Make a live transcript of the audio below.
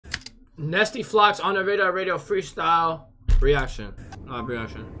Nesty Floxks on the radar radio freestyle reaction.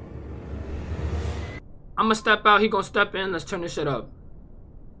 Reaction. I'm gonna step out. He gonna step in. Let's turn this shit up.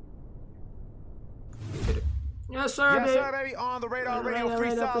 Yes, sir, yes, sir, baby. On the radar radio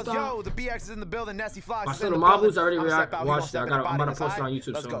freestyles. Yo, the BX is in the building. Nesty Floxks. My little Marbles already watched that. I'm about to post it on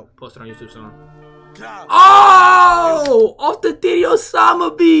YouTube soon. Post it on YouTube soon. Oh! Off the Diddy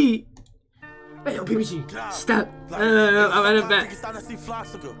Osama beat. Hey, yo, BBG. Step. I'm in the back.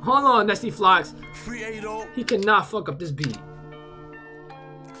 Hold on, Nesty Floxks. He cannot fuck up this beat.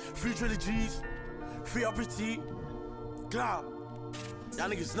 Free G's. Free OPPS. God. Y'all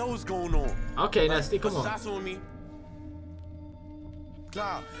niggas know what's going on. Okay, Nesty, come on. Shots on me.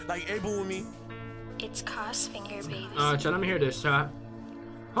 God, like able with me. It's Crossfinger, baby. Chat, let me hear this, chat.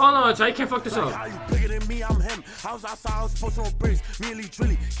 Hold on, chat, you can't fuck this up. How you bigger than me, I'm him. I was outside, I was posting on bricks. Me and Lee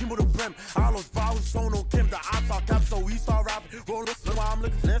Drilly, Kim with the brim. I was on no Kim, the I saw cap, so we start rapping. Roll this, while I'm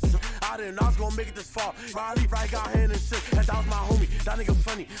looking for this. I didn't know I was gonna make it this far. Riley, right, got hand and shit. And that was my homie, that nigga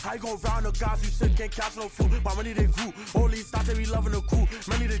funny. How you gon' round the guys, you shit, can't catch no food. My money, they grew. All these thoughts, they be loving the crew.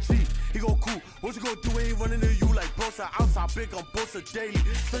 Money, the G, he go cool. What you gonna do when he running to you like bros outside, big on posted daily.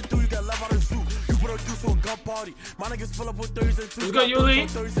 Split through, you get left out of shoe. You put a juice for a gun party. My niggas fill up with 30s and 2s. What's good, Yuli?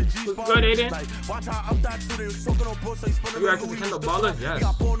 Good, Aiden. Watch how up that too, they soaking on both, so you spend you reacting to Kendall Balla? Yes.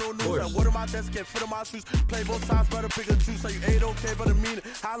 Of course. What am I desk, can't fit in my shoes. Play both sides, better pick a juice. So you ate okay, but I mean it.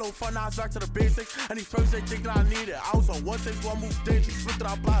 Hello, fun, now back to the basics. And these perks, they think that I need it. I was on 161 move dangerous, split that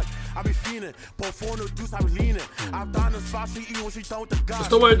I block. I be fiending, pour four no juice, I be leaning. I'm down the spot, she eat when she done with the guy. What's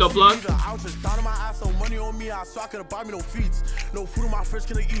the word though, blood? I was just down on my ass, no money on me, so I couldn't buy me no feeds. No food in my fridge,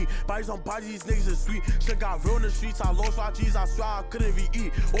 couldn't eat. Bodies on bodies, these niggas is sweet. Shit got real in the streets, I lost my G's, I swear I couldn't even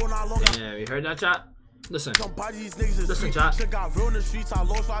eat. All night long. Yeah, we heard that, chat. Listen. Listen, chat. Shit got real in the streets, I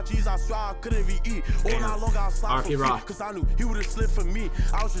lost my G's, I swear I couldn't even eat. All night long, I slapped for free, cause I knew he would've slipped for me.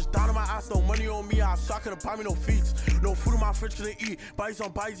 I was just down on my ass, no money on me, I swear I couldn't buy me no feeds. No food in my fridge, couldn't eat. Bodies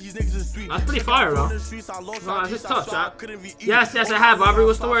on bodies, these niggas is sweet. That's pretty fire, bro. No, that's just tough, chat. Yes, yes, I have, Aubrey.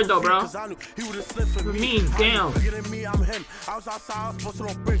 What's the word, though, bro? Mean, damn. I was outside, I was posted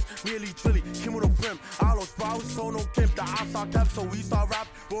on bricks. Me and Lee Drilly, Kim with a brim. I was so no Kim, the I saw cap, so we start rap.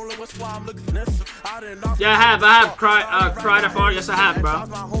 Rolling with why I'm looking for this. Yeah, I have cried FR. Yes, I have, bro.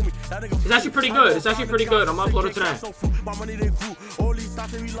 It's actually pretty good. It's actually pretty good. I'm uploading today. What's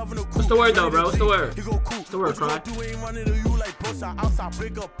the word, though, bro? What's the word? What's the word, Cry? What's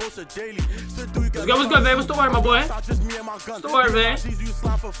good, man? What's the word, my boy? What's the word, man?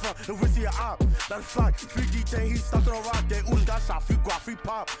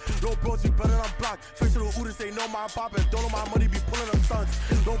 No bros, you better than block. Face to the Udas, they know my pop and don't know my money be pulling them sons.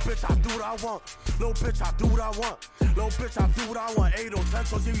 No bitch, I do what I want. No bitch, I do what I want. No bitch, I do what I want. Edot, 10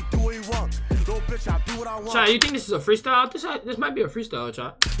 so you do what you want. No bitch, I do what I want. Chat, you think this is a freestyle? This might be a freestyle,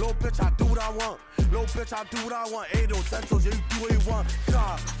 chat. No bitch, I do what I want. No bitch, I do what I want. Edot, 10 so you do what you want.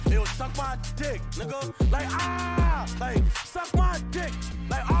 God, it'll suck my dick, nigga. Like, like, suck my dick.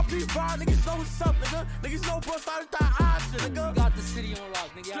 Like, I'll be fine, niggas know what's up, nigga. Niggas know bust out of that shit, nigga. You got the city on lock,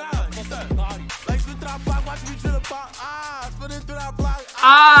 nigga. Yeah, party. Like, spin through that block, watch me drill about, spin it through that block,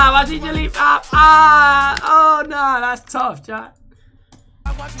 watch me drill it up, oh, no, that's tough, chat.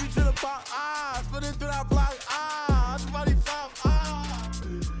 Watch me drill about, spin it through that block, somebody found,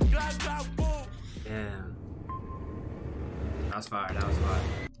 Damn. That was fire, that was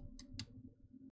fire.